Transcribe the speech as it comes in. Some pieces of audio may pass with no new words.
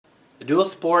A dual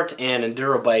sport and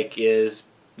enduro bike is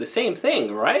the same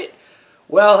thing, right?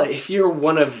 Well, if you're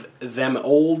one of them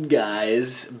old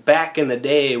guys back in the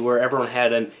day where everyone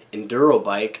had an enduro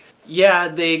bike, yeah,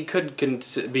 they could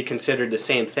be considered the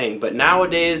same thing. But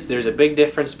nowadays, there's a big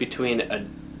difference between a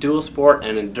dual sport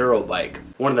and enduro bike.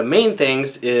 One of the main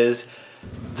things is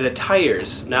the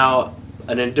tires. Now,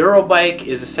 an enduro bike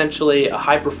is essentially a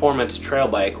high-performance trail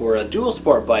bike, where a dual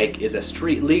sport bike is a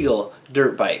street-legal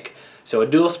dirt bike. So a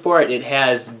dual sport, it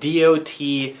has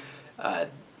DOT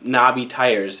knobby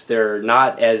tires. They're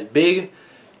not as big,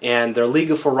 and they're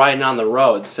legal for riding on the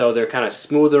road, so they're kind of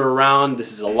smoother around.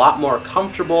 This is a lot more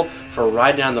comfortable for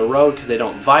riding on the road because they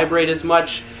don't vibrate as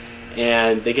much,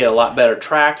 and they get a lot better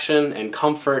traction and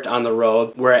comfort on the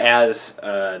road. Whereas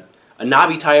a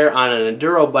knobby tire on an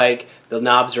enduro bike, the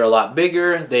knobs are a lot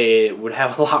bigger, they would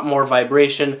have a lot more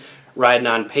vibration riding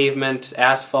on pavement,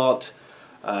 asphalt,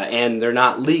 and they're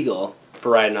not legal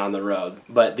for riding on the road.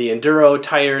 But the enduro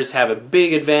tires have a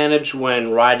big advantage when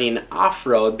riding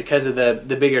off-road because of the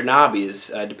bigger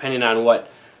knobbies, depending on what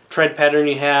tread pattern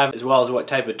you have, as well as what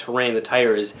type of terrain the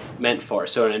tire is meant for.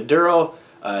 So an enduro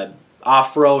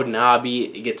off-road knobby,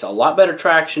 it gets a lot better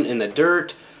traction in the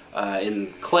dirt,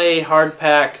 in clay, hard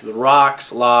pack, the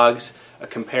rocks, logs,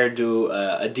 compared to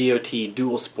a DOT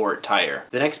dual sport tire.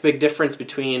 The next big difference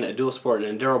between a dual sport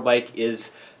and enduro bike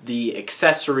is the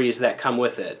accessories that come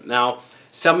with it. Now,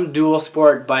 some dual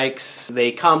sport bikes,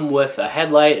 they come with a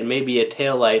headlight and maybe a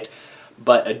tail light,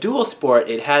 but a dual sport,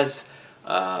 it has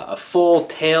a full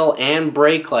tail and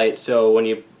brake light, so when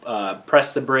you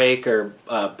press the brake or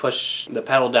push the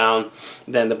pedal down,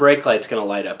 then the brake light's going to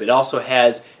light up. It also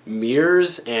has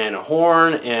mirrors and a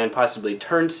horn and possibly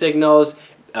turn signals.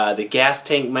 The gas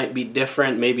tank might be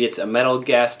different. Maybe it's a metal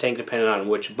gas tank depending on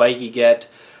which bike you get.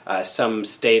 Some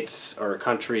states or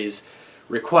countries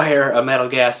require a metal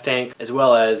gas tank, as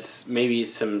well as maybe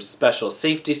some special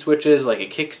safety switches like a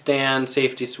kickstand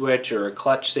safety switch or a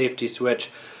clutch safety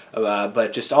switch.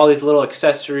 But just all these little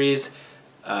accessories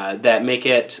that make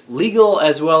it legal,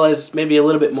 as well as maybe a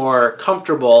little bit more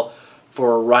comfortable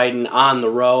for riding on the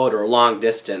road or long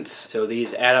distance. So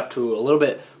these add up to a little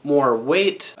bit more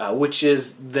weight, which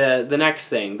is the next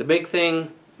thing. The big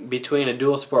thing between a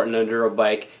dual sport and an enduro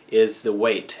bike is the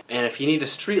weight. And if you need a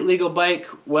street legal bike,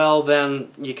 well, then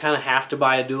you kind of have to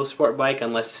buy a dual sport bike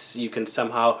unless you can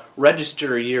somehow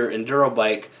register your enduro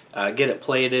bike, get it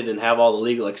plated and have all the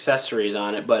legal accessories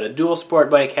on it. But a dual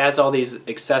sport bike has all these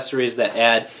accessories that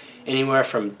add anywhere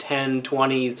from 10,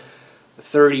 20,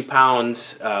 30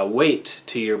 pounds weight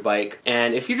to your bike.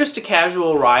 And if you're just a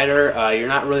casual rider, you're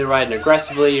not really riding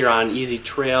aggressively, you're on easy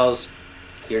trails,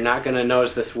 you're not going to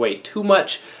notice this weight too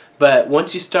much. But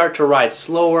once you start to ride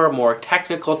slower, more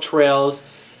technical trails,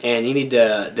 and you need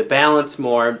to balance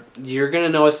more, you're going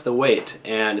to notice the weight.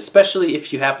 And especially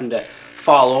if you happen to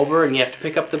fall over and you have to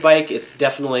pick up the bike, it's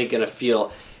definitely going to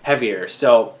feel heavier.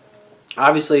 So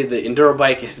obviously the enduro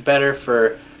bike is better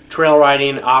for trail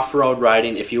riding, off-road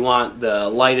riding, if you want the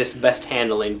lightest, best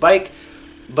handling bike.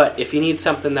 But if you need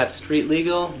something that's street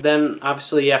legal, then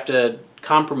obviously you have to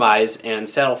compromise and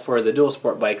settle for the dual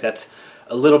sport bike that's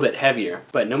a little bit heavier.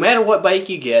 But no matter what bike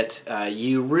you get,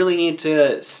 you really need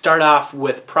to start off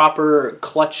with proper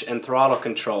clutch and throttle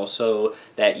control so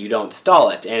that you don't stall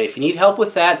it. And if you need help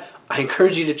with that, I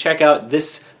encourage you to check out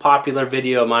this popular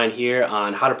video of mine here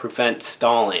on how to prevent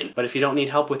stalling. But if you don't need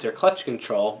help with your clutch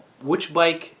control, which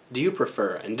bike do you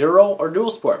prefer, enduro or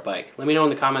dual sport bike? Let me know in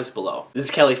the comments below. This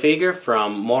is Kelly Fager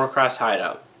from Motocross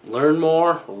Hideout. Learn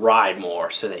more, ride more,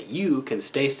 so that you can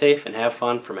stay safe and have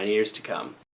fun for many years to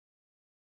come.